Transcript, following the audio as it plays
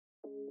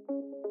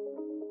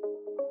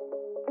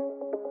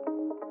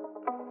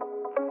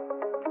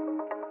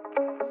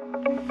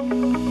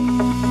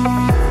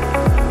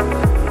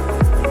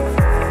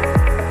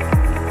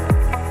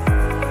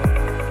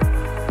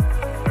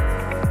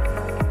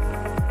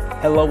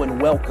Hello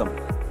and welcome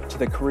to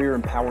the Career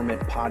Empowerment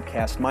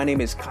Podcast. My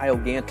name is Kyle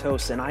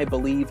Gantos, and I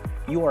believe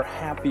you are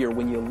happier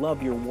when you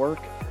love your work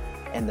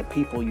and the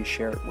people you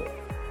share it with.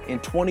 In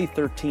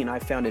 2013, I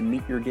founded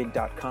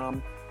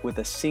MeetYourGig.com with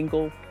a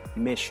single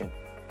mission: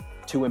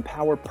 to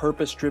empower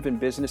purpose-driven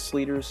business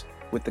leaders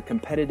with the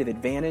competitive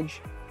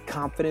advantage,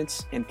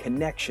 confidence, and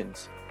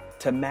connections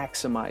to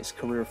maximize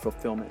career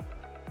fulfillment.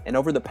 And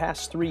over the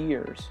past 3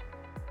 years,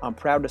 I'm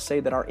proud to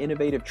say that our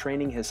innovative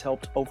training has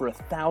helped over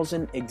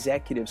 1,000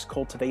 executives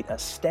cultivate a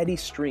steady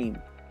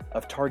stream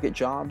of target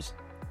jobs,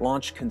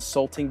 launch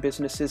consulting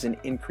businesses, and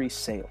increase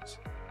sales.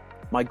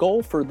 My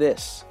goal for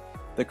this,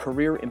 the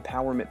Career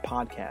Empowerment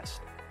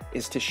Podcast,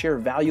 is to share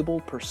valuable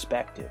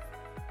perspective,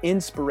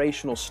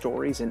 inspirational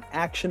stories, and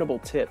actionable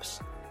tips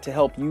to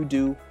help you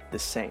do the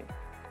same.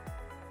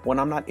 When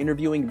I'm not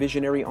interviewing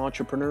visionary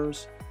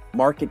entrepreneurs,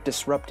 market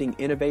disrupting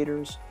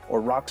innovators,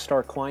 or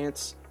rockstar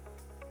clients,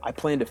 I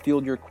plan to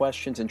field your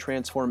questions and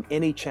transform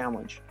any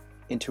challenge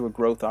into a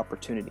growth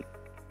opportunity.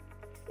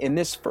 In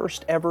this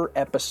first ever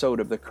episode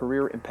of the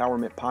Career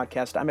Empowerment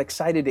Podcast, I'm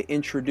excited to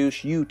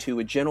introduce you to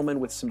a gentleman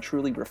with some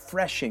truly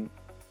refreshing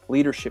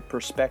leadership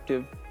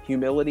perspective,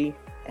 humility,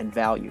 and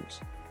values.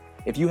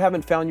 If you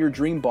haven't found your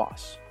dream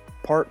boss,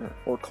 partner,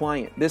 or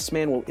client, this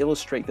man will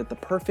illustrate that the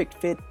perfect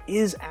fit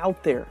is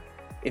out there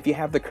if you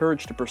have the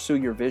courage to pursue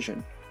your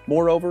vision.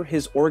 Moreover,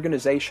 his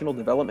organizational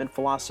development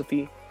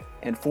philosophy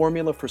and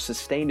formula for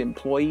sustained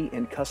employee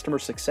and customer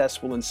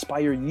success will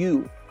inspire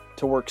you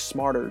to work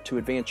smarter to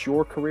advance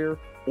your career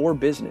or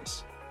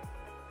business.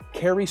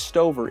 Kerry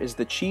Stover is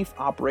the Chief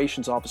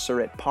Operations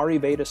Officer at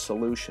Pariveda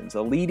Solutions,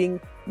 a leading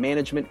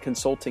management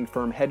consulting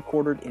firm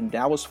headquartered in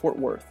Dallas-Fort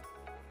Worth.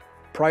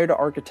 Prior to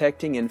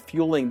architecting and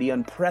fueling the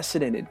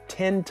unprecedented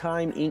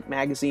 10-time Inc.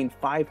 magazine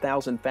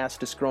 5,000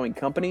 fastest growing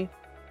company,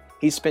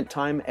 he spent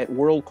time at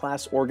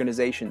world-class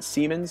organizations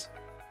Siemens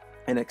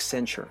and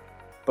Accenture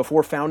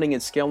before founding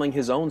and scaling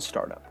his own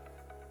startup.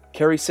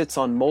 Kerry sits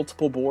on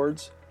multiple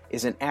boards,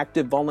 is an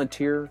active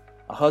volunteer,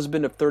 a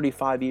husband of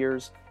 35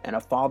 years, and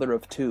a father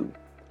of 2.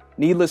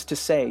 Needless to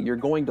say, you're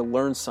going to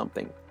learn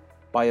something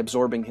by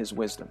absorbing his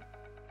wisdom.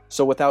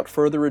 So without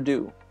further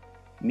ado,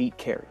 meet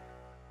Kerry.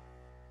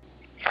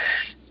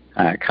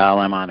 Kyle,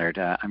 I'm honored.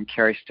 I'm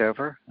Kerry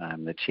Stover.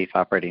 I'm the Chief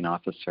Operating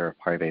Officer of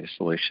Pariveda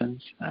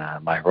Solutions.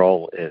 My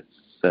role is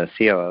the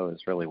COO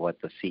is really what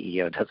the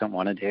CEO doesn't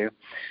want to do.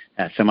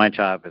 So my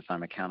job is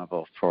I'm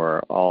accountable for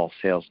all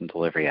sales and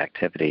delivery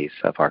activities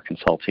of our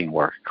consulting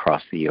work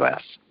across the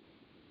U.S.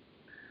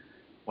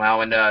 Wow,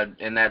 and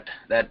that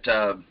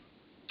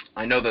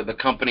I know that the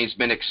company's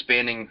been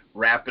expanding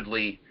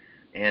rapidly,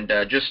 and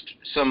just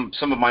some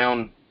of my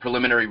own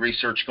preliminary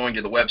research going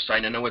to the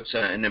website. I know it's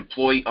an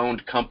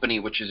employee-owned company,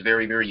 which is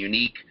very, very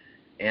unique.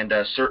 And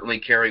certainly,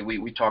 Kerry,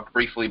 we talked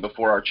briefly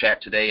before our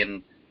chat today,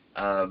 and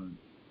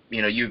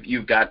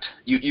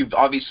you've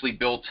obviously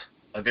built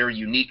a very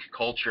unique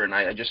culture. And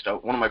I just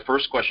one of my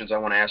first questions I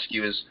want to ask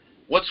you is,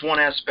 what's one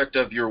aspect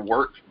of your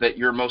work that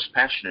you're most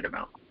passionate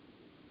about?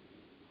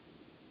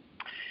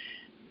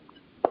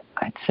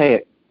 I'd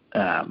say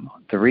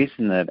the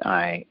reason that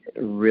I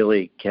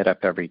really get up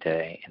every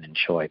day and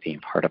enjoy being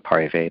part of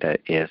Pariveda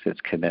is its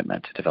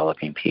commitment to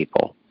developing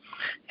people,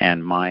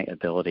 and my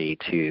ability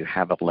to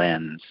have a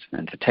lens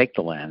and to take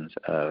the lens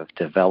of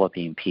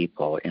developing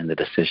people in the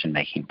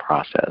decision-making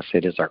process.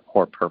 It is our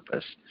core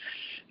purpose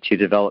to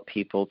develop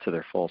people to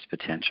their fullest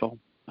potential,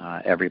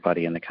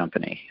 everybody in the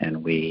company.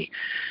 And we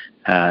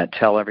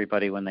tell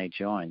everybody when they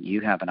join,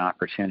 you have an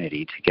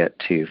opportunity to get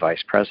to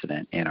vice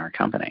president in our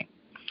company.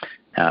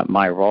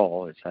 My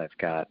role is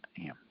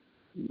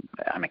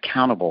I'm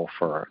accountable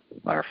for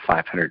our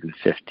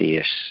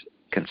 550-ish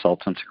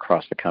consultants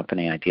across the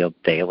company. I deal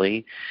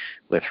daily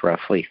with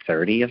roughly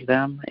 30 of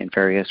them in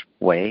various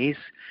ways.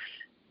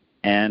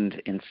 And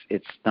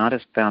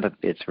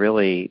it's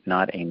really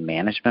not a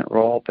management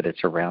role, but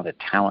it's around a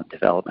talent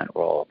development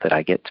role that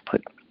I get to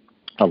put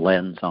a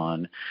lens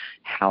on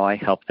how I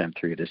help them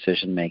through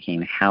decision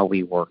making, how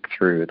we work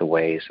through the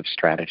ways of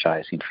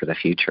strategizing for the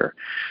future.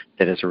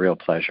 That is a real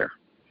pleasure.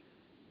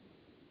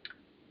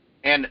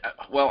 And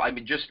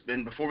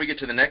before we get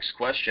to the next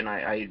question,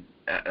 I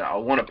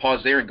want to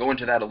pause there and go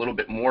into that a little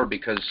bit more,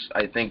 because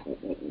I think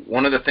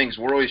one of the things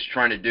we're always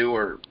trying to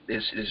do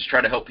is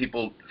try to help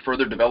people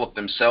further develop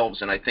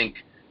themselves. And I think,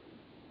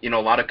 a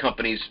lot of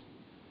companies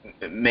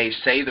may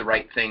say the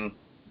right thing,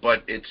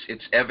 but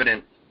it's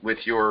evident with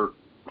your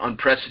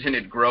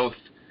unprecedented growth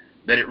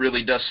that it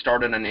really does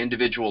start on an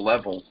individual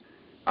level.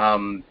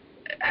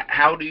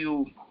 How do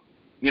you,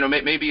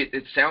 maybe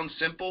it sounds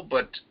simple,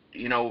 but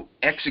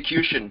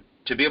execution,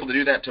 to be able to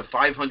do that to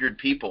 500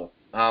 people,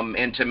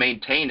 and to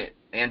maintain it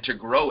and to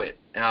grow it,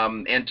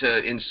 and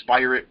to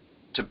inspire it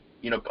to,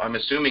 I'm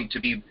assuming, to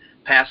be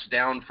passed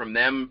down from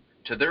them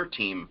to their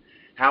team.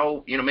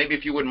 How, maybe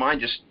if you wouldn't mind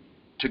just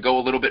to go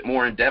a little bit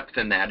more in depth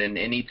in that, and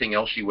anything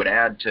else you would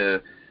add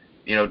to,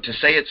 to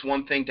say it's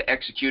one thing, to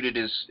execute it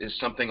is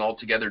something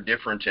altogether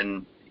different.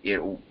 And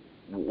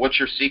what's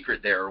your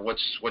secret there?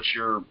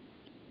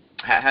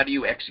 How do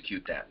you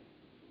execute that?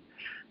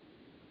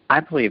 I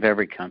believe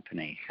every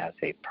company has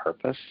a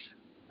purpose.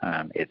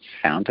 It's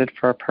founded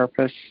for a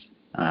purpose.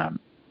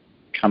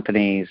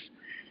 Companies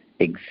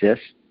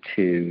exist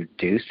to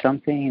do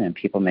something, and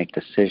people make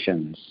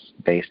decisions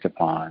based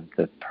upon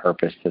the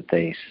purpose that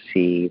they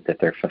see that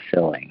they're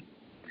fulfilling.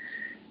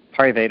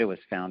 Pariveda was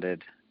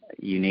founded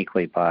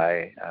uniquely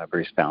by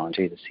Bruce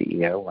Ballinger, the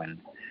CEO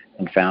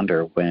and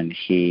founder, when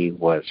he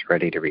was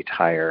ready to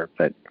retire,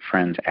 but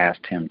friends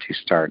asked him to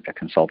start a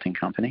consulting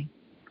company.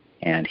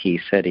 And he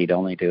said he'd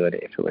only do it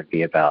if it would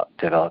be about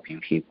developing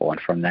people.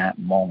 And from that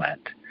moment,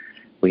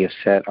 we have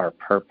set our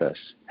purpose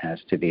as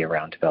to be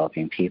around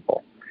developing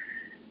people.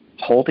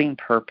 Holding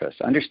purpose,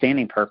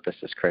 understanding purpose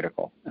is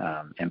critical.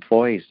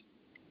 Employees,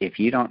 if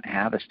you don't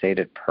have a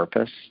stated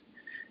purpose,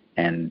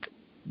 and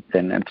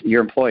then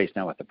your employees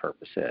know what the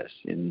purpose is.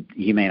 And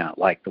you may not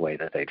like the way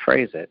that they'd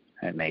phrase it.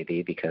 It may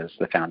be because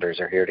the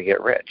founders are here to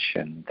get rich,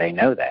 and they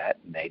know that,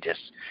 and they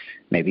just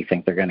maybe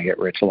think they're going to get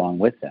rich along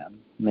with them.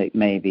 It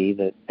may be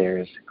that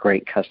there's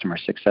great customer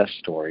success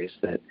stories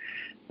that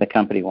the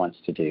company wants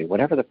to do.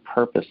 Whatever the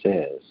purpose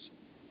is,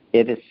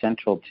 it is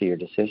central to your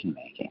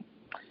decision-making.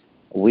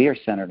 We are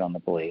centered on the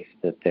belief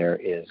that there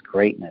is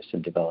greatness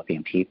in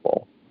developing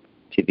people,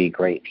 to be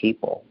great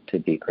people, to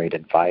be great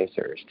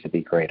advisors, to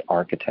be great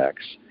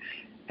architects,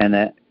 and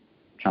that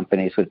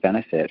companies would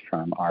benefit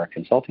from our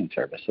consulting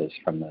services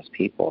from those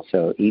people.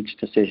 So each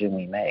decision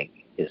we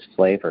make is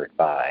flavored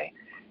by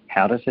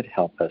how does it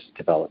help us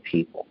develop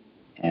people?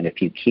 And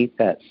if you keep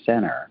that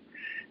center,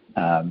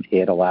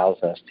 it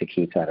allows us to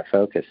keep that a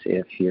focus.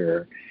 If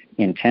your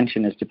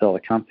intention is to build a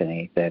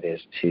company that is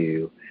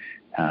to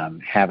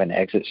have an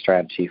exit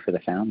strategy for the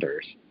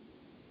founders,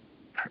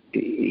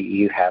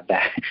 you have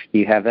that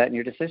in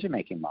your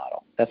decision-making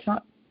model. That's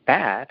not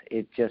bad.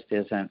 It just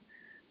isn't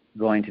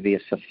going to be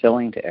as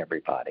fulfilling to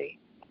everybody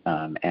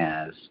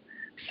as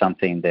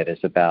something that is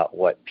about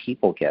what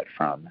people get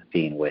from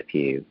being with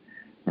you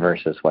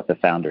versus what the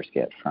founders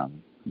get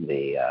from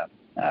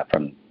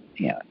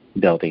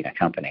building a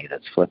company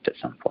that's flipped at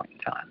some point in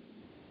time.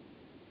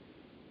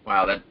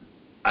 Wow,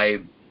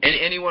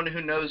 anyone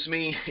who knows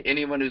me,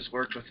 anyone who's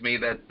worked with me,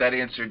 that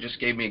answer just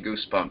gave me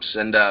goosebumps,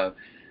 and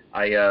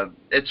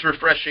it's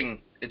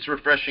refreshing. It's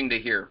refreshing to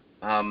hear,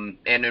 and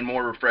then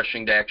more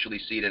refreshing to actually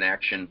see it in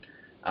action,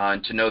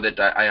 and to know that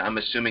I'm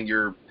assuming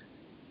you're,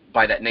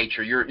 by that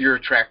nature, you're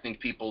attracting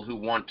people who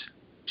want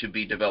to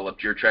be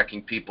developed. You're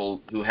attracting people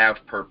who have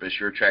purpose.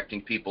 You're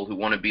attracting people who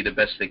want to be the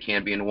best they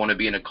can be and want to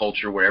be in a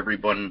culture where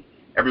everyone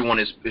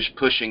is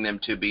pushing them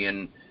to be,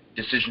 and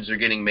decisions are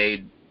getting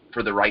made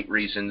for the right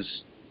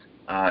reasons,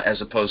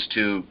 as opposed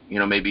to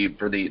maybe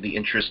for the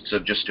interests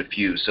of just a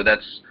few. So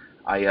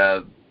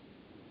I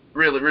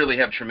really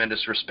have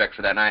tremendous respect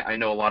for that, and I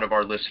know a lot of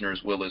our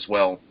listeners will as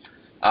well.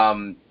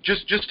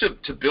 Just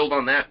to build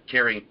on that,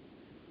 Kerry,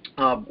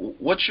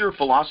 what's your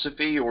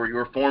philosophy or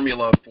your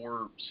formula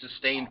for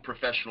sustained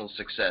professional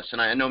success?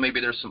 And I know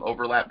maybe there's some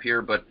overlap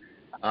here, but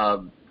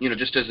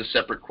just as a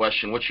separate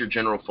question, what's your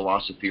general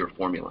philosophy or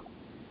formula?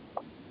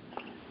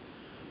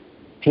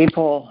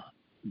 People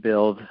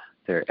build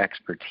their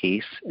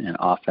expertise and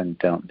often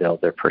don't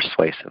build their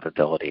persuasive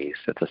abilities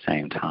at the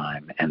same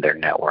time, and their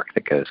network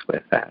that goes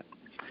with that.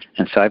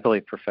 And so I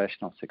believe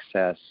professional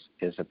success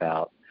is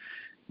about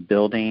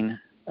building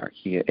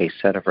a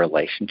set of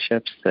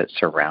relationships that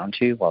surround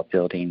you while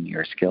building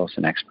your skills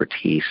and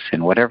expertise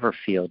in whatever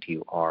field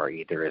you are,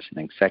 either as an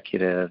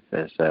executive,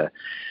 as an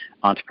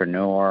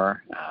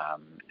entrepreneur,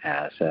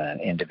 as an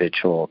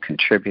individual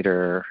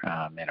contributor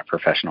in a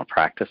professional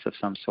practice of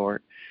some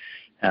sort.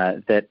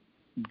 That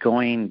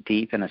going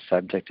deep in a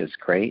subject is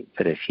great,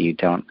 but if you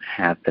don't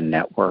have the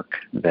network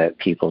that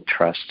people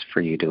trust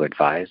for you to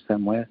advise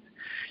them with,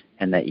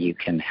 and that you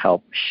can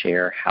help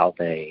share how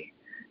they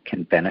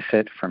can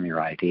benefit from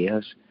your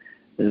ideas,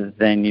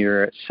 then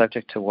you're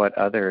subject to what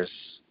others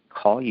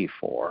call you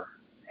for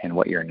and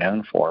what you're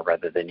known for,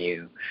 rather than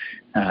you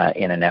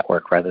in a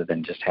network, rather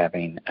than just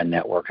having a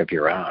network of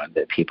your own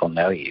that people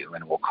know you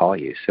and will call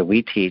you. So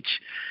we teach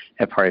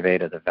at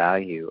Pariveda the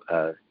value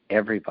of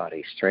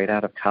everybody straight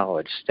out of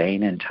college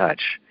staying in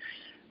touch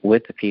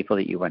with the people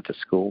that you went to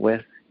school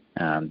with.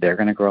 They're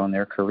going to grow in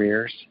their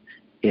careers.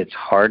 It's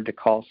hard to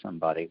call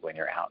somebody when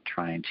you're out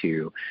trying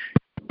to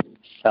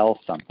sell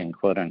something,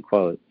 quote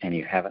unquote, and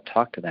you haven't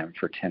talked to them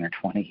for 10 or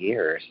 20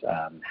 years.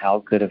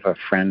 How good of a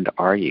friend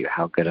are you?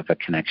 How good of a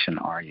connection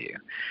are you?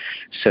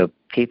 So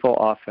people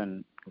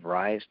often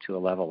rise to a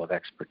level of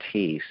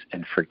expertise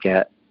and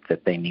forget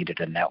that they needed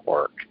a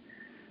network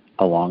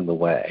along the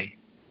way.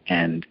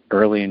 And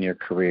early in your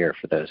career,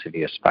 for those of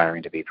you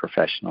aspiring to be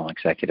professional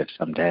executives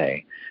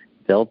someday,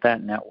 build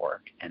that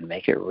network and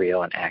make it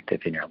real and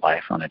active in your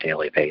life on a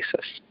daily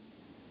basis.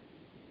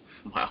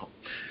 Wow.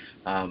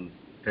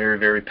 Very,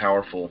 very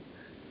powerful.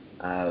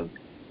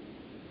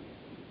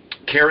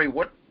 Kerry,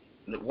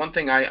 one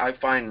thing I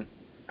find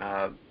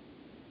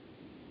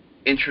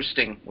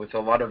interesting with a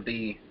lot of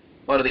the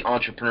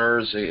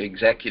entrepreneurs,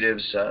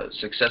 executives,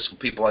 successful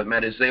people I've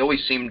met is they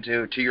always seem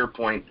to your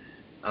point,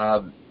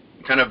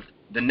 kind of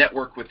the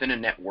network within a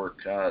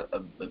network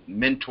of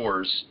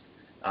mentors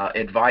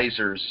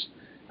advisors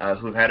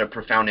who've had a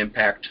profound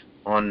impact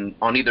on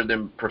either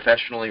them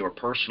professionally or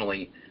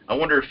personally. I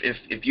wonder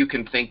if you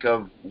can think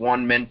of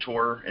one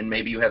mentor, and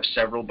maybe you have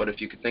several, but if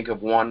you could think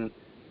of one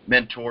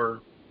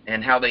mentor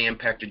and how they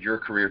impacted your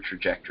career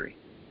trajectory.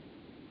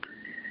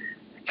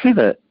 I think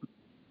the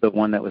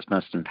one that was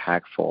most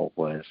impactful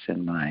was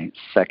in my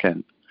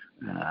second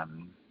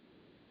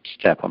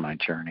step on my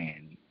journey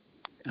in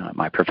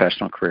my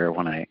professional career,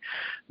 when I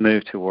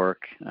moved to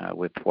work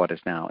with what is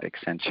now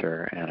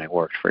Accenture, and I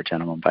worked for a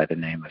gentleman by the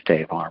name of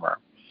Dave Armour.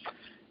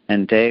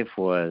 And Dave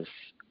was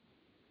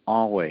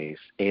always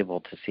able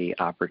to see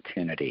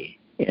opportunity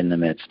in the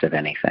midst of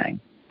anything.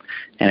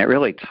 And it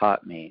really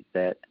taught me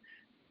that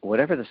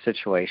whatever the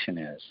situation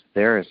is,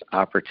 there is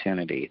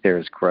opportunity, there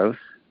is growth,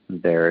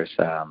 there is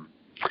a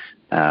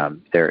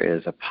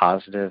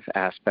positive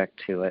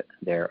aspect to it.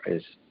 There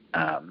is,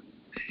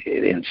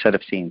 instead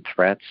of seeing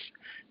threats,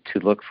 to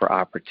look for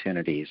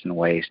opportunities and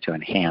ways to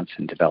enhance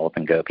and develop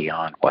and go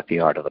beyond what the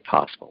art of the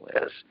possible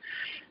is.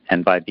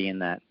 And by being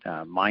that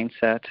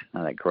mindset,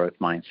 that growth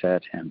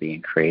mindset, and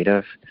being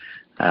creative,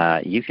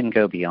 you can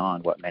go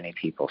beyond what many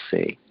people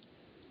see.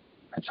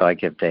 And so I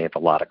give Dave a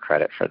lot of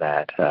credit for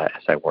that,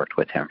 as I worked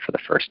with him for the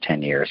first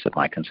 10 years of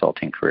my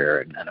consulting career,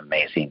 and an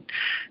amazing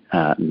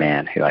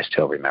man who I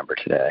still remember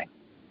today.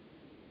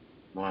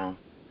 Wow.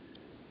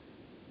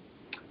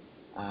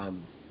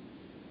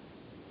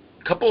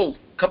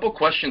 Couple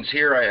questions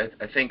here.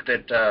 I think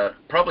that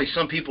probably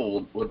some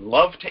people would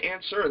love to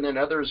answer, and then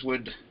others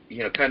would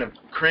kind of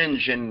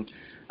cringe. And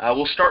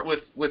we'll start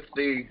with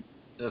the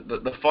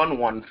fun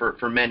one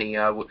for many.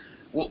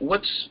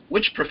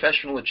 Which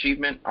professional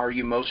achievement are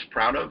you most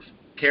proud of,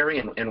 Kerry,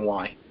 and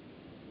why?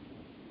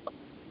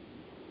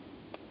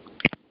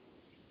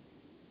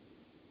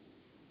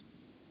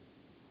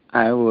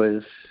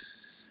 I'd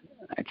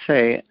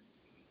say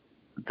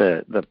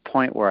the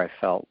point where I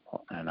felt,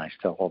 and I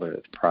still hold it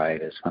with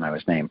pride, is when I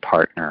was named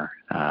partner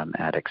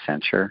at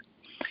Accenture.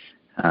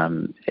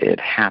 It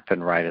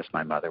happened right as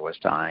my mother was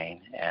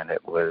dying, and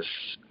it was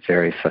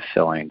very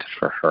fulfilling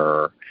for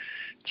her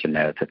to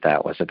know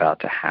that was about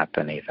to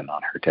happen even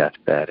on her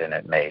deathbed, and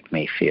it made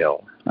me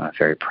feel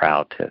very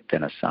proud to have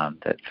been a son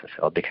that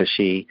fulfilled, because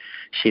she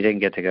didn't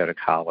get to go to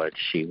college.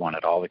 She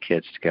wanted all the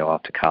kids to go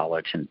off to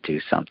college and do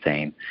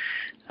something,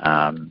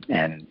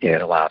 and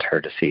it allowed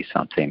her to see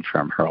something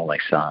from her only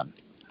son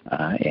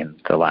in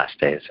the last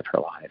days of her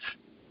life.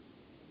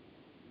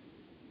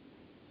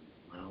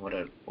 What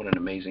an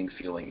amazing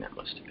feeling that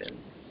must have been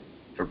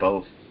for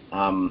both.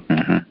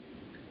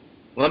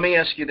 Let me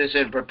ask you this,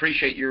 and I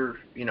appreciate your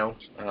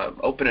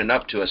opening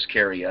up to us,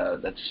 Kerry. I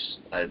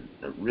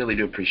really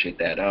do appreciate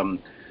that.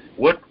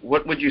 What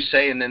would you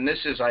say? And then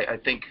this is, I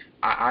think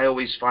I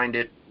always find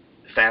it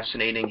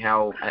fascinating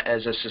how,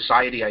 as a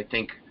society, I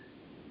think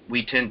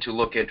we tend to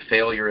look at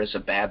failure as a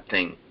bad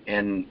thing,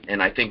 and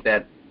I think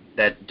that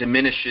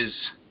diminishes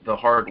the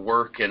hard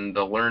work and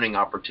the learning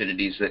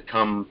opportunities that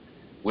come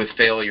with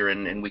failure,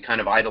 and we kind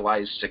of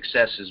idolize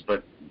successes,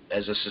 but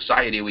as a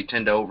society we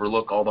tend to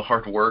overlook all the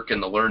hard work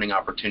and the learning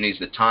opportunities,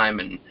 the time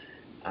and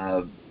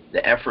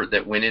the effort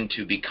that went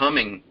into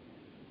becoming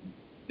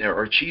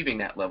or achieving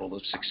that level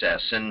of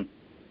success. And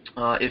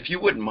if you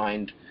wouldn't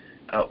mind,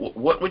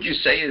 what would you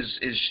say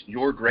is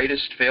your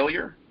greatest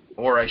failure,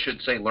 or I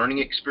should say learning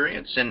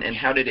experience, and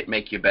how did it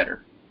make you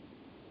better?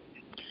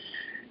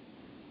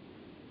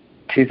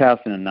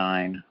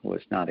 2009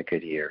 was not a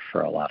good year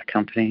for a lot of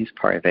companies,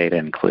 Pariveda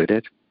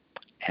included,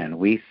 and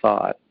we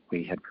thought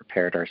we had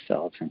prepared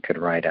ourselves and could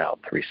ride out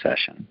the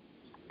recession.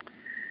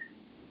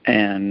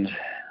 And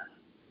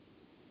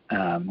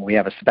we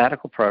have a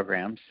sabbatical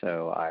program,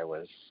 so I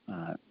was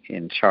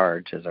in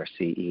charge as our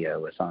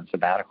CEO was on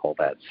sabbatical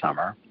that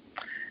summer.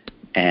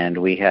 And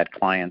we had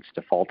clients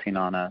defaulting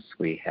on us.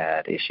 We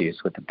had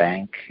issues with the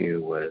bank,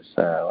 who was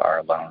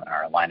our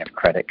line of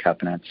credit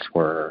covenants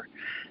were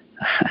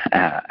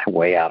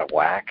way out of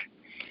whack.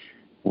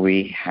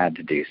 We had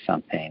to do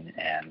something,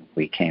 and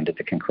we came to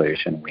the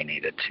conclusion we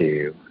needed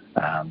to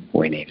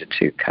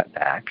cut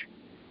back.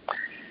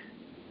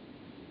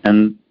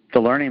 And the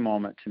learning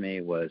moment to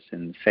me was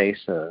in the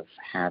face of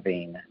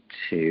having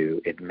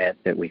to admit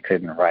that we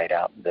couldn't ride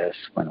out this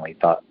when we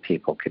thought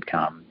people could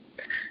come,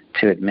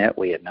 to admit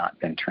we had not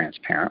been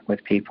transparent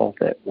with people,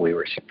 that we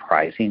were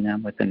surprising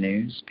them with the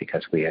news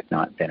because we had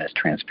not been as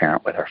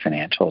transparent with our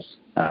financials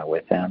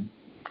with them.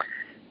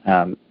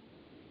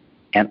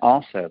 And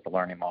also the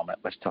learning moment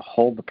was to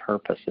hold the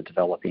purpose of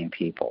developing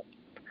people.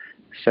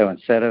 So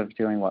instead of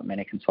doing what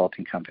many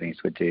consulting companies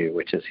would do,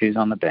 which is who's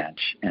on the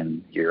bench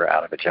and you're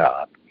out of a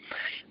job,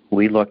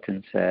 we looked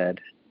and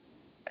said,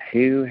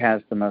 who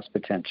has the most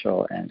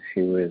potential and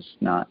who is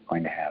not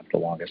going to have the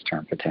longest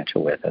term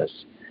potential with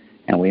us?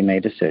 And we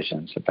made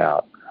decisions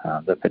about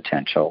the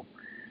potential.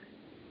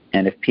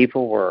 And if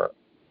people were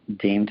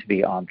deemed to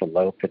be on the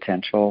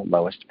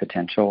lowest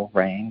potential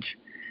range,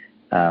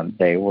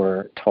 they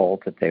were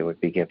told that they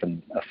would be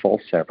given a full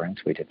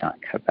severance. We did not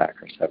cut back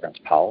our severance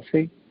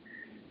policy.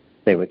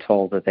 They were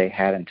told that they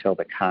had until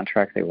the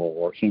contract they were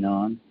working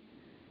on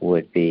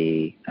would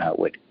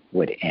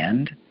would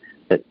end,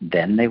 that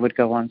then they would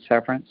go on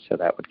severance. So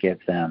that would give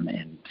them,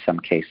 in some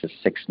cases,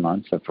 6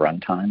 months of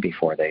runtime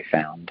before they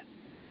found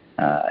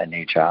a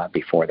new job,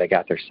 before they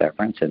got their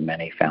severance, and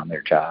many found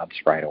their jobs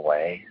right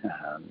away,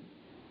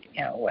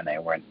 when they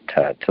went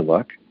to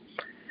look.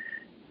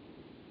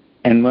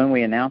 And when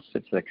we announced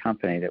it to the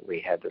company that we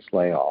had this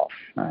layoff,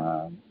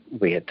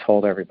 we had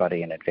told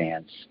everybody in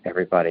advance.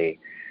 Everybody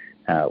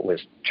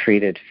was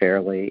treated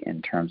fairly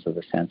in terms of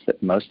the sense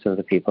that most of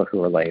the people who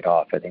were laid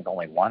off, I think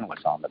only one was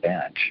on the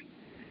bench.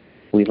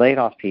 We laid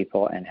off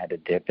people and had to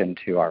dip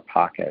into our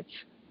pockets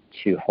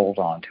to hold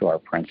on to our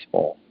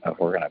principle of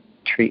we're going to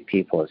treat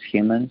people as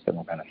humans and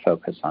we're going to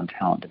focus on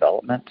talent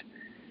development.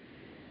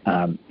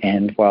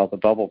 And while the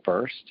bubble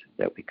burst,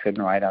 that we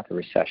couldn't ride out the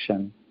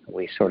recession,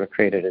 we sort of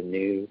created a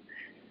new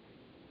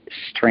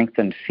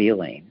strengthened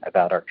feeling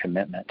about our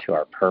commitment to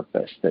our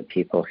purpose that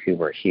people who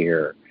were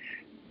here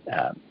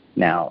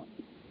now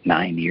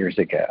 9 years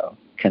ago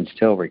can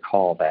still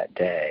recall that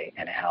day,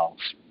 and how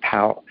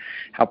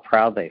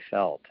proud they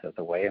felt of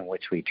the way in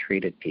which we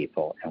treated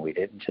people. And we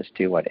didn't just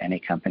do what any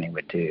company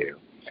would do.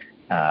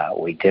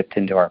 We dipped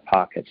into our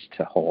pockets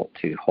to hold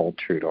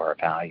true to our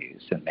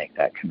values and make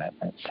that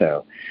commitment.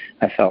 So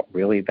I felt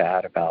really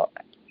bad about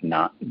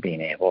not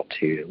being able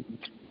to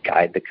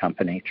guide the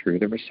company through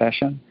the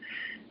recession,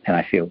 and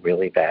I feel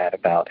really bad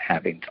about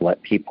having to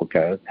let people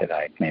go that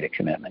I made a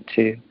commitment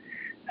to.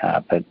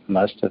 But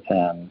most of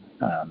them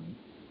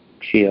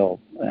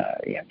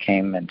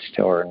came and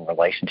still are in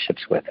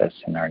relationships with us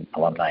in our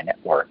alumni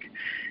network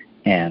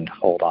and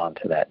hold on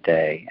to that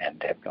day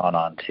and have gone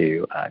on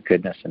to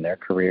goodness in their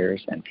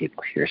careers, and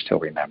people here still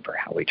remember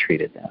how we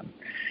treated them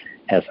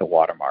as a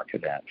watermark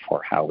event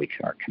for how we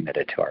are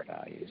committed to our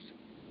values.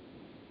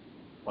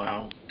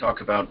 Wow.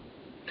 Talk about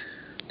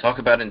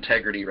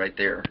integrity right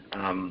there.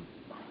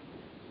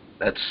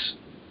 That's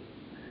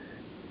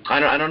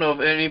I don't know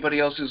if anybody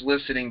else is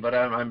listening, but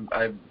I want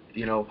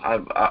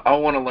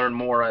to learn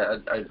more.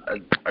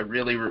 I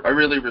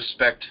really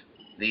respect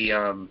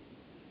the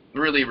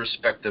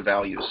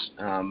values,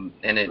 and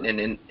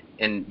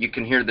you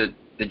can hear the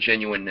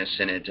genuineness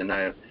in it. And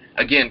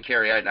again,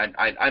 Kerry,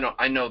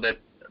 I know that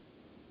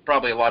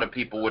probably a lot of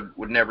people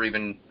would never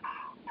even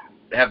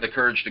have the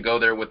courage to go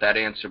there with that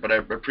answer, but I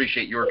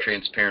appreciate your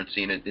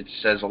transparency, and it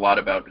says a lot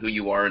about who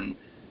you are and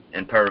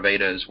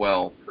Pariveda as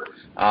well.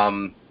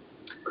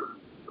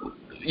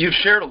 You've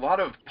shared a lot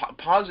of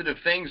positive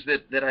things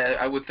that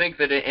I would think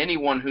that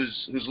anyone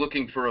who's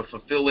looking for a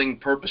fulfilling,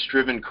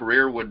 purpose-driven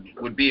career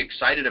would be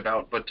excited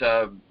about. But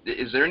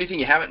is there anything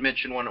you haven't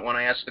mentioned when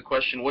I ask the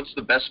question, what's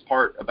the best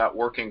part about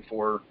working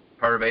for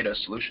Pariveda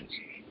Solutions?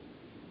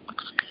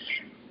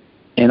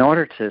 In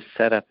order to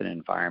set up an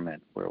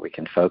environment where we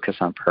can focus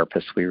on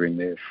purpose, we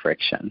remove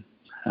friction.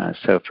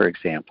 So, for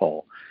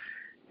example,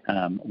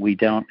 we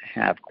don't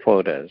have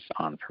quotas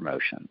on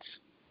promotions.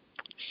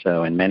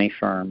 So in many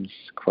firms,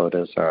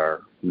 quotas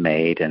are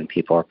made and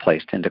people are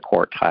placed into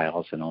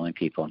quartiles, and only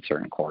people in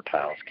certain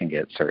quartiles can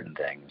get certain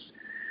things.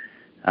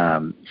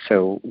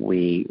 So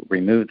we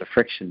remove the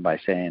friction by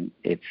saying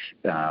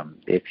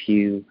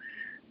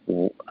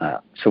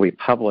so we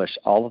publish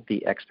all of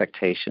the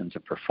expectations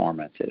of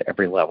performance at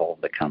every level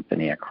of the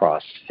company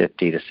across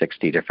 50 to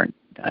 60 different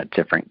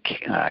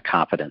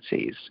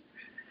competencies.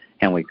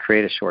 And we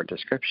create a short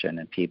description,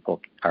 and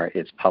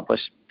it's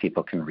published.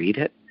 People can read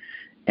it.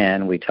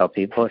 And we tell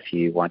people, if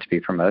you want to be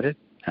promoted,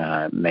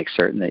 make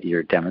certain that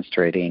you're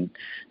demonstrating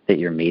that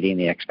you're meeting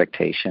the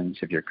expectations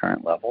of your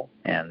current level,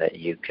 and that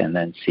you can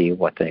then see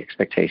what the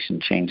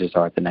expectation changes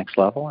are at the next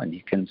level, and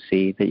you can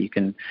see that you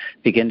can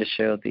begin to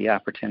show the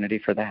opportunity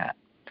for that.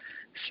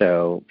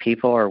 So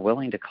people are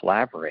willing to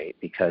collaborate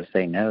because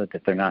they know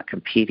that they're not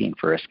competing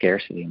for a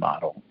scarcity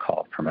model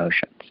called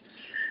promotions.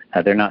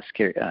 They're not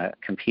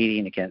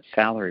competing against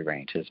salary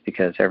ranges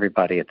because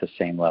everybody at the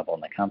same level in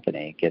the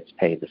company gets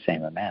paid the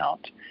same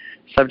amount,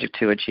 subject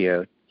to a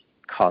geo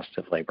cost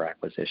of labor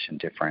acquisition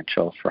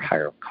differential for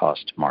higher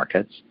cost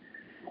markets.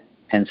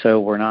 And so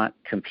we're not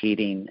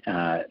competing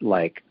all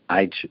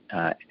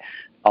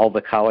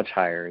the college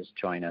hires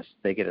join us.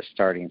 They get a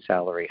starting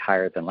salary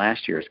higher than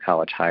last year's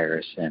college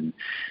hires, and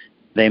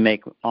they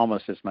make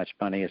almost as much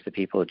money as the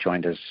people who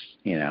joined us,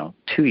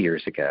 2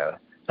 years ago.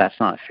 That's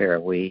not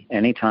fair.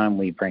 Anytime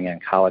we bring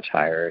in college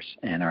hires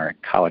and our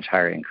college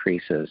hire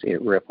increases,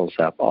 it ripples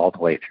up all the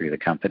way through the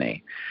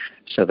company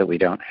so that we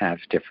don't have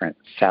different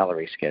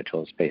salary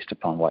schedules based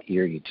upon what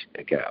year you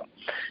go.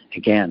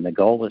 Again, the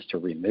goal is to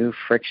remove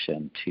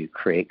friction to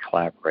create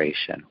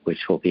collaboration,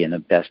 which will be in the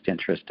best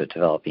interest of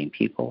developing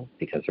people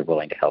because they're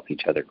willing to help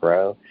each other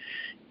grow.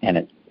 And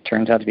it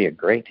turns out to be a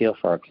great deal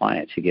for our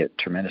clients who get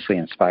tremendously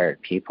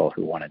inspired people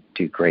who want to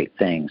do great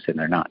things, and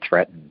they're not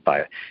threatened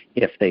by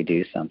if they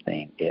do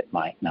something, it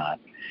might not.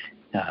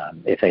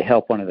 If they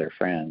help one of their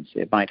friends,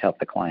 it might help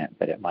the client,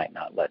 but it might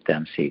not let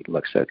them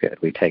look so good.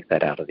 We take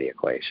that out of the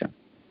equation.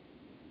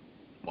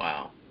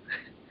 Wow.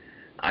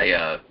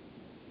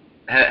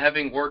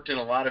 Having worked in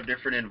a lot of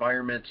different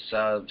environments,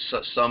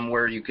 some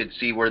where you could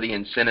see where the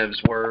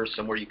incentives were,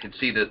 some where you could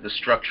see the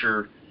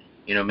structure,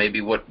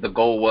 maybe what the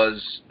goal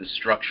was, the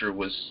structure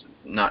was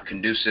not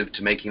conducive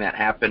to making that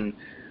happen.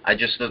 I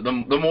just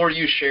the more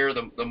you share,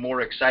 the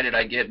more excited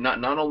I get.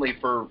 Not only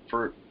for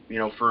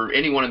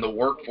anyone in the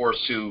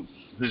workforce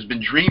who's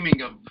been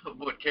dreaming of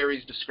what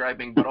Kerry's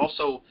describing, but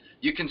also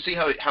you can see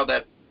how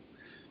that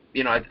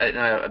you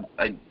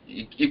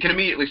can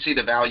immediately see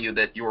the value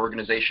that your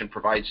organization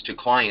provides to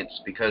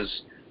clients,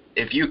 because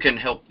if you can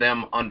help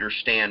them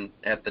understand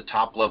at the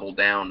top level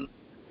down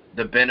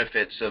the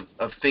benefits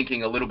of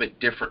thinking a little bit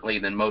differently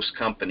than most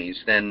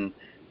companies, then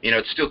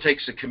it still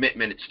takes a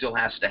commitment. It still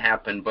has to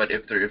happen. But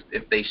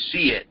if they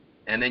see it,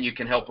 and then you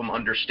can help them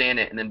understand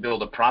it, and then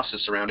build a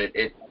process around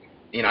it,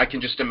 I can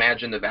just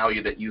imagine the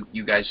value that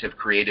you guys have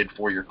created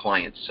for your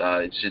clients.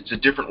 It's a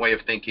different way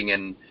of thinking,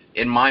 and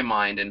in my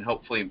mind, and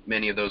hopefully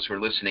many of those who are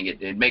listening,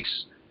 it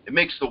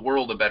makes the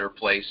world a better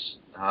place.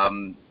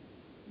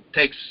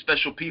 Takes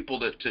special people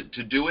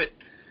to do it,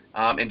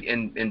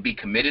 and be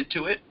committed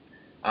to it.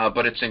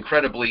 But it's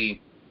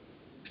incredibly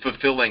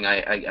fulfilling,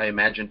 I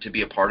imagine, to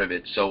be a part of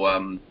it.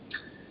 So,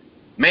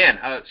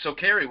 so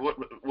Kerry,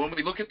 when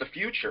we look at the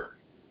future,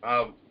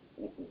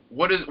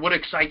 what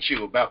excites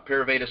you about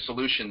Pariveda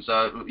Solutions?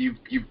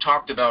 You've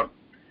talked about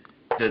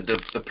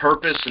the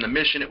purpose and the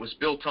mission it was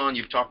built on.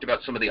 You've talked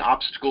about some of the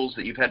obstacles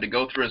that you've had to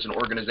go through as an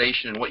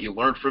organization and what you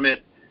learned from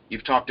it.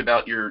 You've talked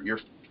about your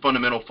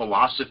fundamental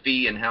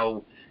philosophy and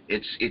how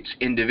it's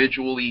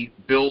individually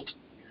built.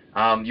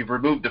 You've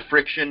removed the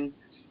friction.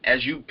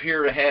 As you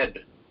peer ahead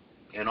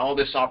and all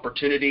this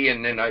opportunity,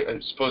 and then I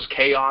suppose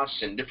chaos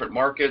in different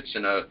markets,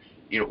 and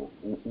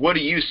what do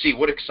you see?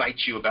 What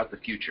excites you about the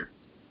future?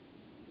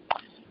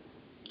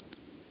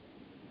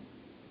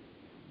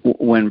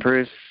 When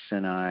Bruce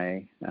and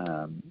I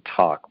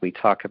we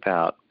talk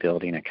about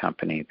building a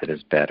company that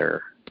is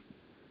better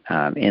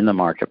in the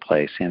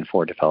marketplace and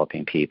for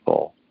developing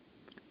people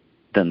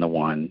than the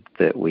one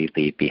that we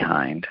leave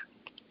behind.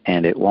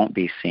 And it won't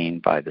be seen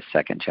by the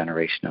second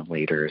generation of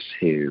leaders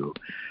who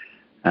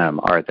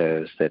are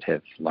those that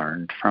have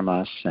learned from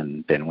us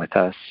and been with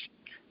us,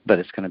 but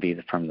it's going to be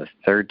from the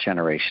third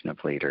generation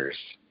of leaders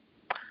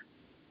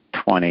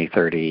 20,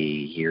 30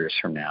 years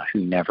from now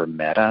who never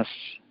met us,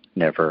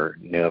 never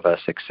knew of us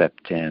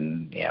except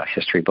in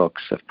history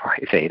books of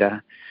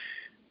Pariveda,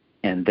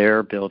 and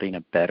they're building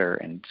a better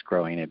and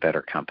growing a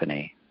better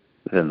company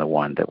than the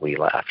one that we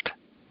left.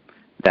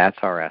 That's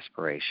our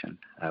aspiration.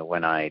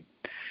 When I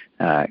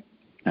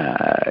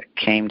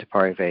came to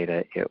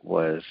Pariveda, it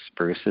was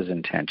Bruce's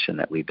intention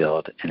that we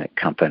build a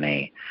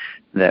company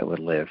that would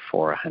live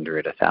for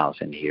 100,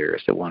 1,000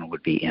 years, that one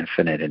would be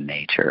infinite in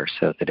nature,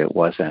 so that it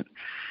wasn't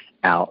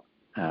out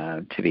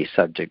to be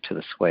subject to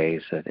the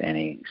sways of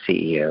any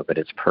CEO, but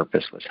its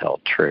purpose was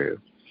held true.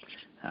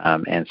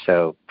 And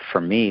so for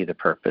me, the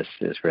purpose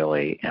is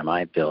really, am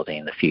I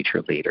building the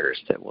future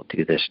leaders that will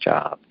do this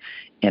job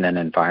in an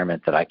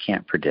environment that I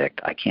can't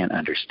predict, I can't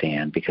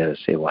understand, because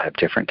it will have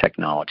different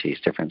technologies,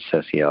 different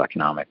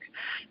socioeconomic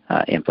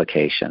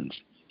implications,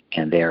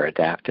 and they're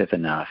adaptive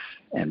enough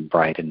and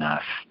bright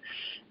enough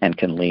and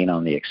can lean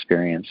on the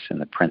experience and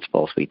the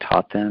principles we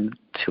taught them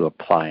to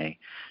apply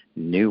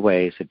new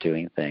ways of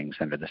doing things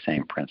under the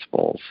same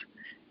principles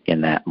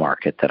in that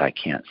market that I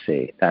can't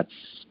see. That's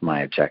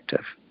my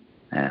objective.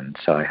 And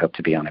so I hope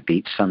to be on a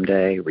beach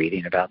someday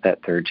reading about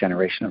that third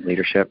generation of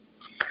leadership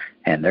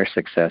and their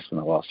success in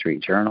the Wall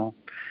Street Journal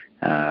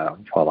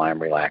while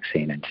I'm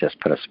relaxing and just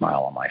put a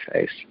smile on my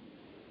face.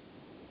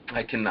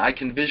 I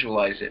can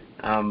visualize it.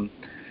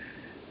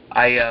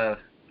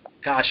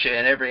 Gosh,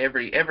 and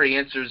every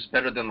answer is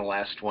better than the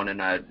last one,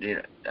 and I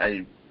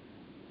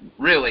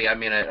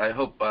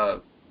hope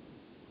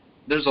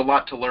there's a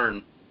lot to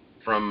learn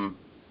from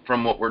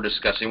what we're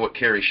discussing, what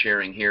Kerry's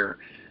sharing here.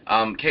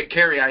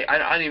 Kerry, I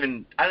don't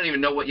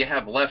even know what you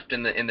have left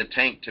in the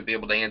tank to be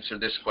able to answer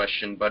this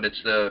question, but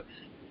it's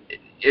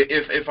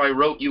if I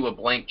wrote you a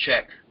blank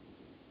check,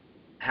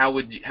 how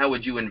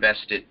would you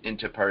invest it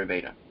into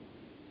Pariveda?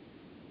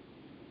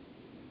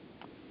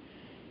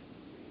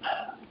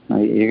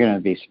 You're going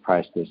to be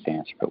surprised at this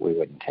answer, but we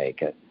wouldn't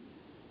take it.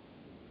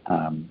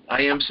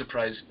 I am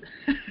surprised,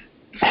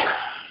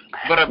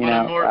 but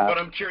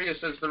I'm curious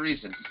as the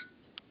reason.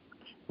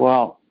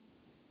 Well,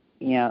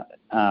 we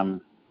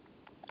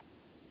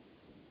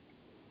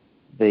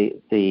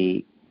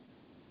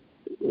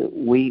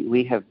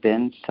have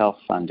been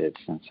self-funded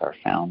since our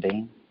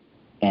founding,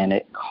 and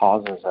it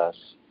causes us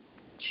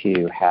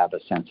to have a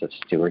sense of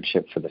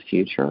stewardship for the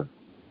future,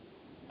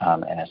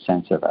 and a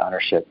sense of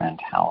ownership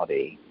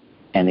mentality,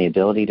 and the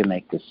ability to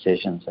make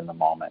decisions in the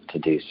moment to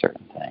do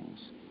certain things.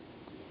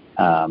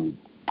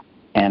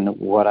 And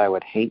what I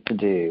would hate to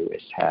do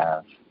is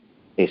have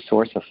a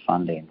source of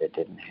funding that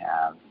didn't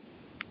have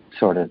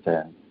sort of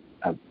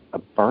a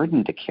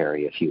burden to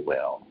carry, if you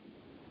will,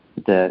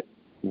 that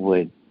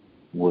would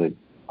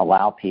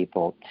allow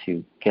people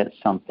to get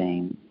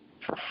something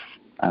for,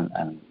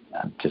 and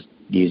just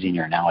using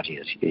your analogy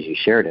as you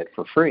shared it,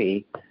 for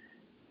free,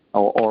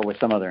 or with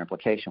some other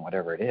implication,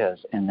 whatever it is,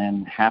 and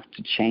then have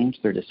to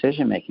change their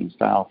decision-making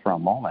style for a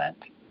moment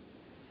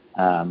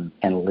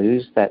and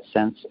lose that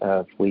sense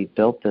of we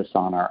built this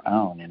on our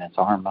own, and it's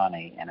our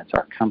money, and it's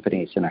our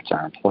company's, and it's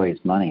our employees'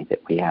 money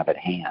that we have at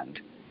hand.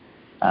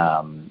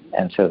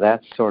 And so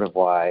that's sort of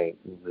why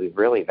we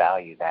really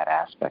value that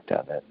aspect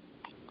of it.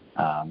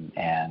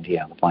 And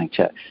the blank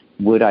check.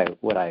 Would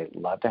I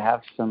love to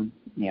have some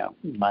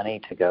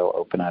money to go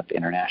open up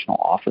international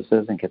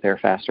offices and get there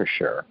faster?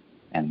 Sure.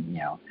 And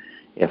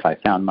if I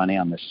found money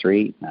on the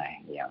street and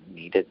I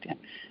needed,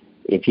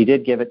 if you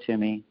did give it to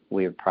me,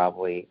 we would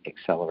probably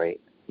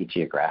accelerate the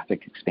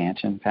geographic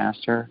expansion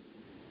faster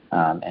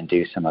and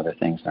do some other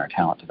things in our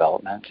talent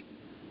development.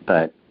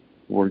 But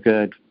we're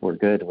good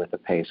with the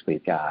pace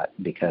we've got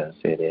because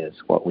it is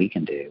what we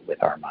can do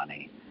with our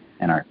money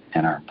and our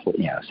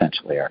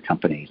essentially our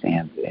companies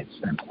and its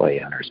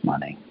employee owners'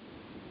 money.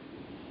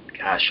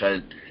 Gosh,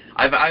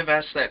 I've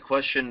asked that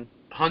question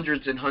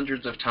hundreds and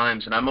hundreds of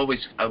times, and I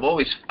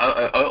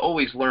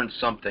always learned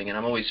something, and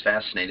I'm always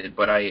fascinated.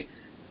 But I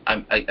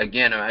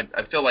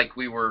feel like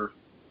we were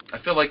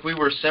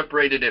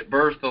separated at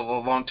birth a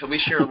long time. We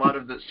share a lot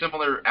of the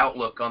similar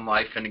outlook on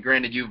life, and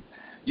granted,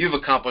 you've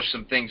accomplished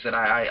some things that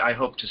I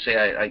hope to say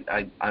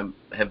I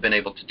have been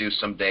able to do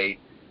someday.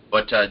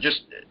 But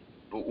just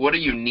what a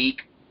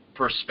unique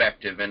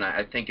perspective, and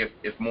I think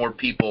if more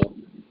people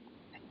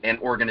and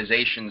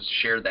organizations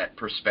share that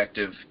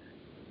perspective,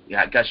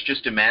 yeah, gosh,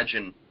 just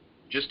imagine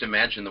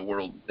the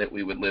world that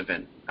we would live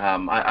in.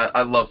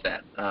 I love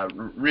that.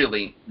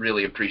 Really,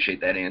 really appreciate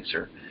that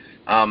answer.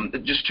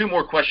 Just two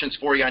more questions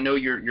for you. I know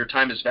your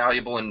time is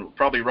valuable and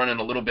probably running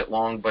a little bit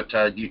long, but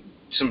I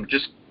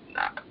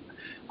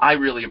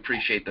really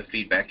appreciate the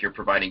feedback you're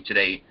providing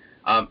today.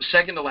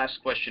 Second to last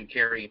question,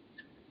 Kerry.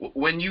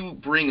 When you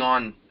bring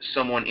on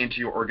someone into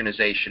your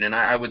organization, and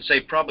I would say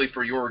probably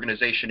for your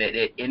organization at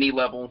any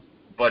level,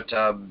 but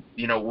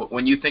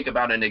when you think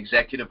about an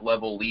executive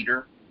level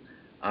leader,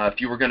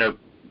 if you were going to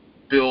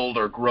build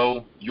or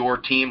grow your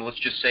team, let's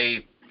just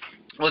say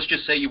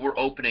you were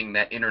opening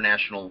that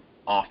international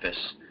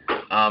office,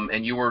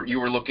 and you were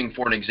looking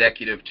for an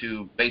executive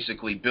to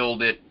basically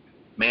build it,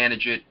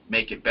 manage it,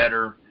 make it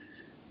better.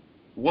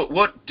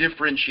 What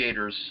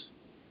differentiators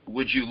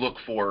would you look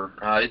for?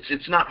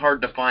 It's not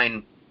hard to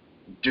find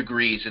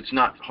degrees. It's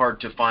not hard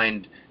to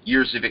find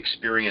years of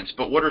experience.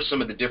 But what are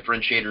some of the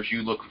differentiators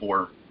you look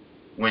for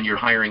when you're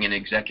hiring an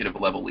executive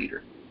level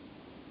leader?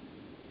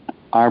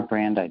 Our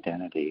brand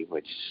identity,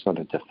 which sort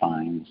of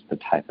defines the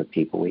type of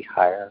people we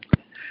hire,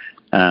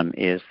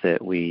 is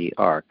that we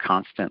are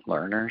constant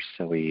learners.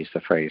 So we use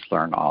the phrase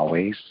 "learn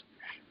always."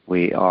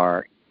 We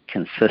are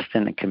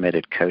consistent and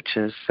committed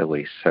coaches. So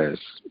we says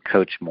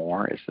 "coach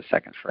more" is the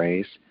second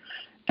phrase.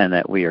 And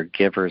that we are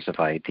givers of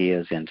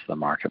ideas into the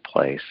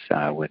marketplace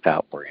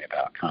without worrying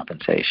about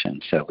compensation.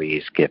 So we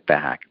use give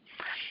back.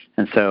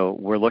 And so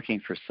we're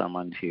looking for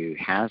someone who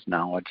has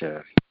knowledge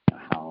of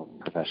how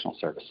professional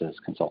services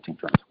consulting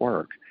firms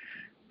work,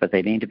 but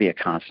they need to be a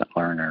constant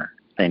learner.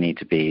 They need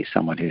to be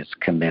someone who's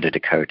committed to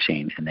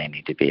coaching, and they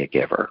need to be a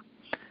giver.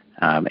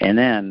 And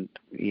then,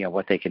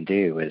 what they can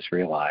do is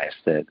realize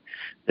that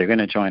they're going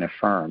to join a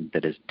firm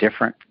that is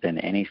different than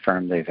any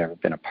firm they've ever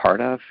been a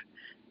part of.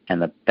 And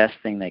the best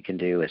thing they can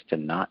do is to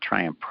not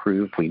try and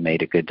prove we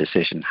made a good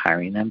decision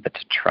hiring them, but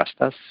to trust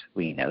us.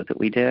 We know that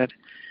we did.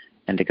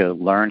 And to go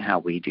learn how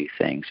we do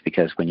things.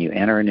 Because when you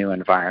enter a new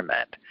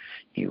environment,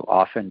 you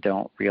often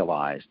don't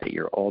realize that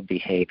your old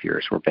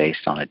behaviors were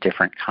based on a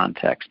different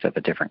context of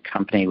a different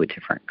company with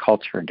different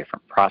culture and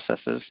different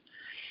processes.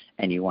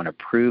 And you want to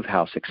prove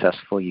how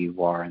successful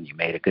you are and you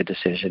made a good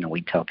decision. And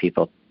we tell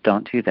people,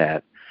 don't do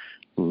that.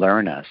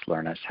 Learn us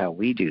how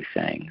we do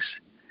things.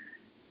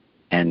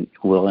 And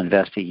we'll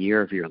invest a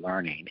year of your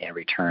learning in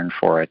return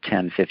for a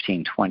 10,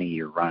 15,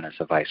 20-year run as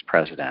a vice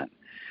president,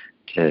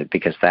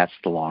 because that's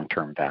the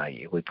long-term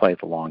value. We play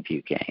the long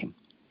view game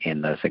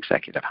in those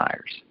executive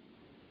hires.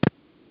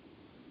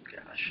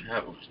 Gosh,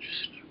 that was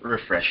just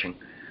refreshing.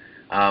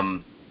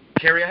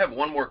 Kerry, I have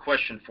one more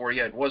question for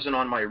you. It wasn't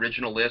on my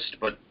original list,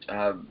 but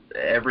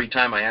every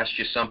time I ask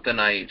you something,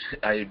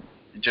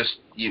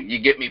 you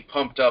get me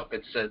pumped up.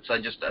 I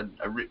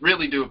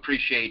really do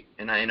appreciate,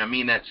 and I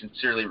mean that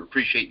sincerely,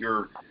 appreciate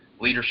your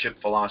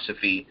leadership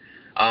philosophy.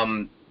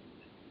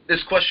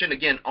 This question,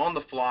 again, on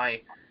the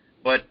fly,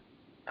 but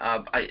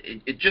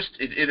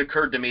it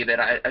occurred to me that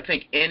I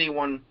think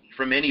anyone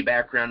from any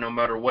background, no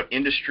matter what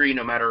industry,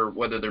 no matter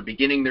whether they're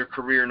beginning their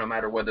career, no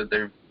matter whether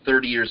they're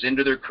 30 years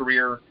into their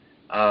career,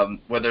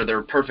 whether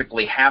they're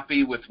perfectly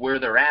happy with where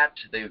they're at,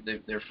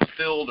 they're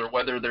fulfilled, or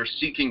whether they're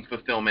seeking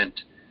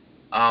fulfillment.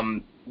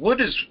 What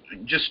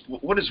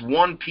is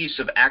one piece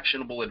of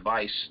actionable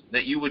advice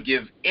that you would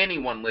give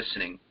anyone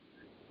listening,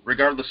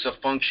 regardless of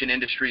function,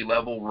 industry,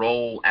 level,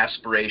 role,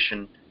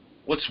 aspiration?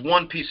 What's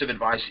one piece of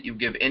advice that you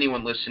give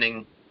anyone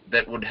listening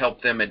that would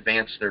help them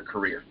advance their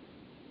career?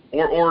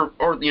 Or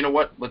you know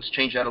what, let's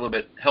change that a little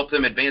bit. Help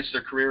them advance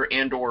their career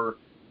and or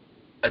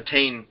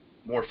attain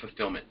more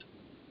fulfillment.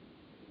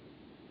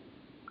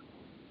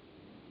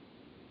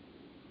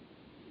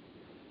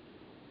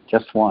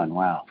 Just one.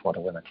 Wow, what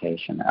a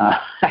limitation.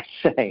 I'd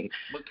say.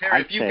 Well,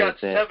 Kerry, if you've got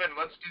that, 7,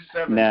 let's do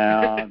 7.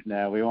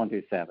 No, we won't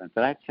do 7.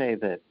 But I'd say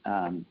that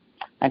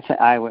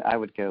I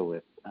would go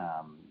with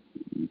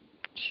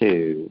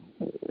 2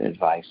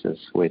 advices,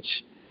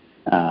 which,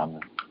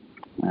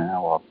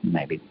 well,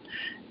 maybe,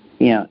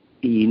 you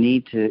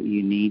need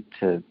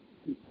to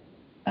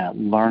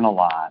learn a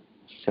lot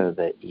so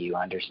that you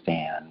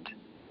understand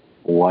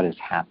what is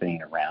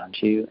happening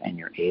around you, and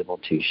you're able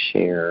to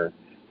share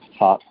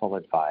thoughtful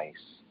advice,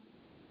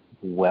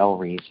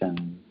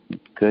 well-reasoned,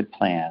 good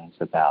plans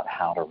about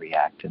how to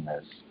react in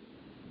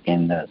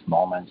those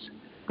moments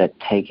that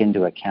take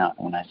into account,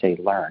 when I say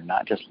learn,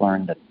 not just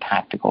learn the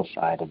tactical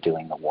side of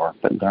doing the work,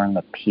 but learn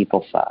the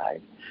people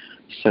side,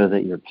 so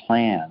that your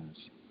plans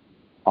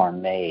are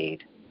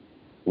made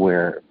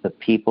where the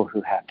people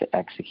who have to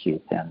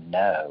execute them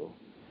know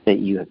that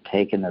you have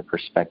taken their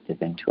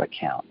perspective into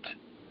account.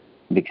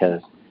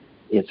 Because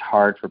it's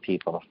hard for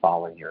people to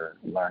follow your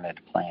learned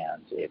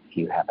plans if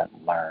you haven't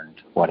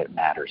learned what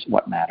matters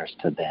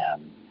to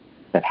them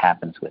that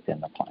happens within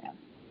the plan.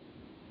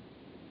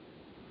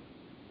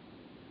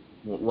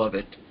 Love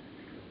it.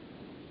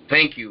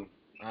 Thank you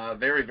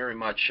very, very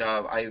much.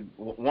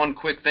 One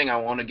quick thing, I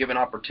want to give an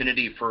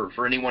opportunity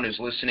for anyone who's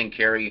listening,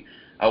 Kerry.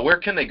 Where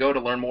can they go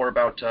to learn more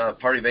about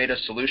Pariveda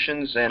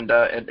Solutions and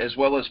as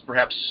well as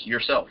perhaps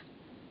yourself?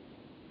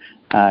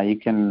 You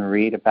can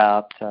read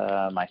about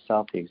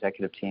myself, the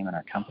executive team, and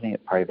our company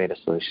at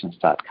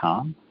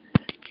parivedasolutions.com.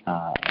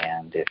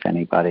 And if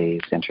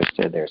anybody's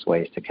interested, there's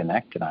ways to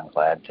connect, and I'm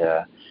glad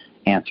to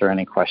answer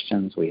any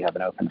questions. We have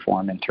an open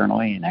forum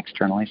internally and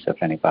externally, so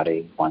if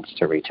anybody wants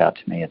to reach out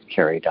to me, it's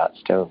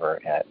kerry.stover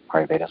at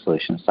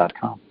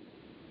parivedasolutions.com.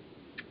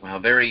 Wow,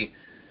 very,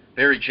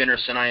 very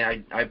generous. And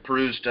I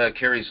perused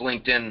Kerry's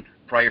LinkedIn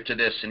prior to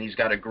this, and he's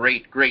got a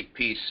great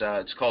piece.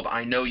 It's called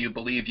 "I Know You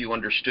Believe You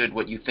Understood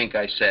What You Think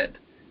I Said."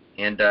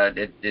 And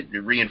it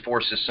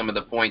reinforces some of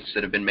the points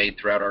that have been made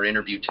throughout our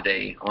interview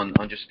today on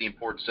just the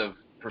importance of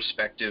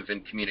perspective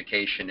and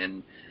communication.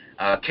 And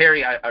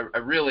Kerry, I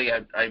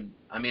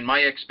mean,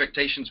 my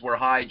expectations were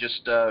high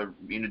just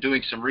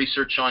doing some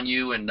research on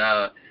you, and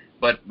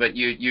but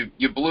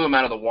you blew them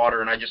out of the water.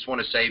 And I just want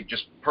to say,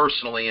 just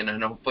personally,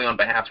 and hopefully on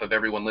behalf of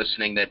everyone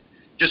listening, that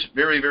just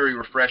very, very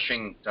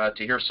refreshing to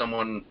hear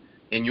someone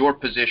in your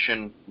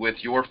position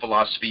with your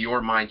philosophy,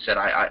 your mindset.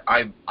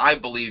 I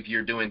believe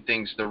you're doing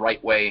things the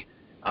right way.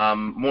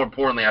 More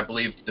importantly, I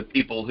believe the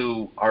people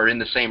who are in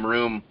the same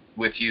room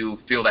with you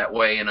feel that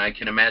way, and I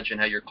can imagine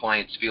how your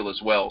clients feel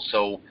as well.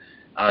 So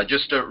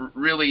just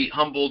really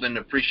humbled and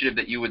appreciative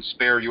that you would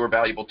spare your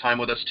valuable time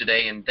with us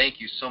today, and thank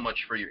you so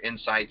much for your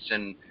insights,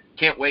 and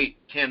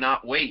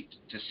cannot wait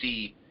to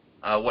see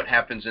what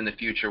happens in the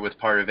future with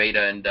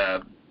Pariveda. And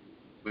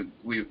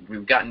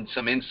we've gotten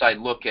some inside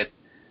look at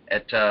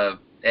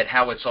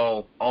how it's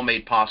all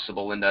made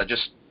possible. And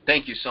just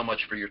thank you so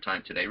much for your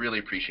time today. Really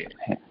appreciate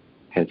it.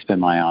 It's been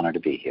my honor to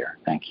be here.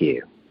 Thank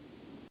you.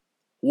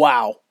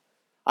 Wow.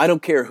 I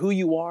don't care who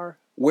you are,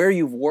 where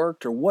you've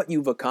worked, or what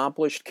you've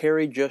accomplished.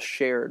 Kerry just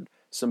shared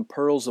some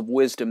pearls of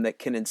wisdom that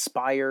can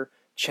inspire,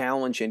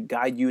 challenge, and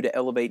guide you to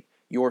elevate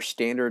your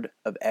standard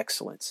of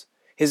excellence.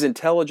 His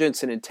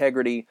intelligence and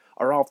integrity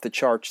are off the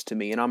charts to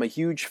me, and I'm a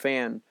huge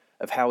fan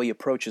of how he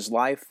approaches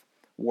life,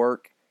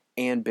 work,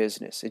 and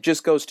business. It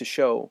just goes to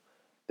show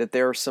that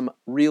there are some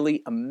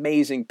really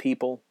amazing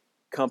people,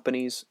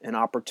 companies, and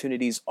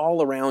opportunities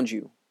all around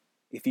you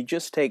if you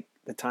just take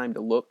the time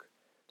to look,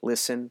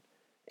 listen,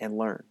 and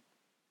learn.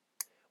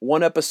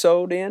 One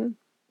episode in,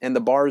 and the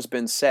bar's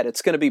been set.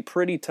 It's going to be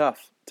pretty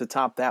tough to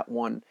top that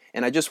one,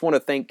 and I just want to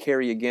thank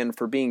Kerry again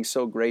for being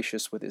so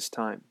gracious with his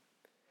time.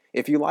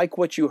 If you like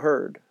what you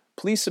heard,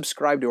 please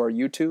subscribe to our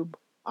YouTube,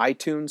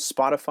 iTunes,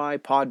 Spotify,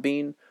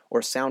 Podbean,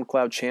 or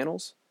SoundCloud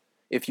channels.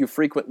 If you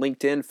frequent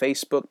LinkedIn,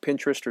 Facebook,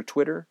 Pinterest, or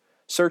Twitter,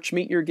 search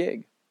Meet Your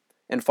Gig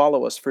and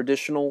follow us for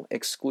additional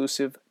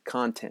exclusive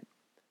content.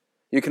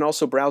 You can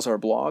also browse our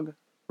blog,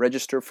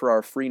 register for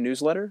our free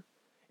newsletter,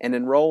 and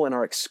enroll in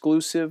our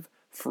exclusive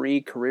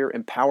free career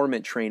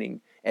empowerment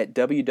training at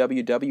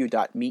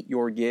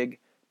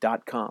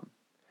www.meetyourgig.com.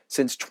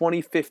 Since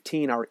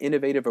 2015, our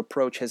innovative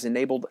approach has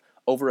enabled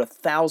over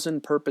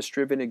 1,000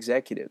 purpose-driven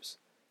executives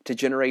to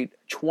generate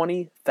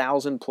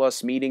 20,000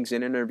 plus meetings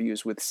and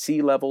interviews with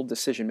C-level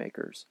decision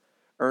makers,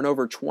 earn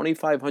over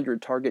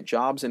 2,500 target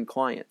jobs and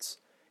clients,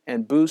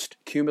 and boost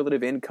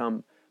cumulative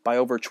income by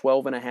over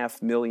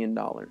 $12.5 million.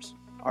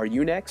 Are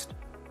you next?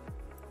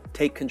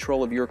 Take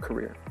control of your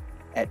career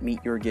at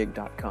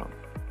meetyourgig.com.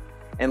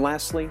 And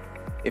lastly,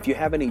 if you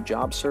have any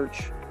job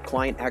search,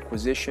 client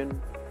acquisition,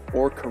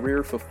 or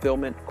career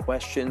fulfillment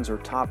questions or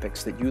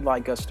topics that you'd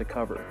like us to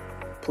cover,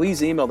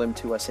 please email them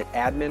to us at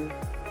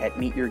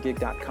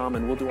admin@meetyourgig.com,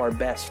 and we'll do our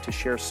best to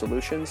share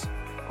solutions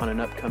on an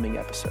upcoming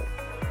episode.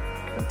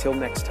 Until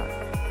next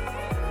time.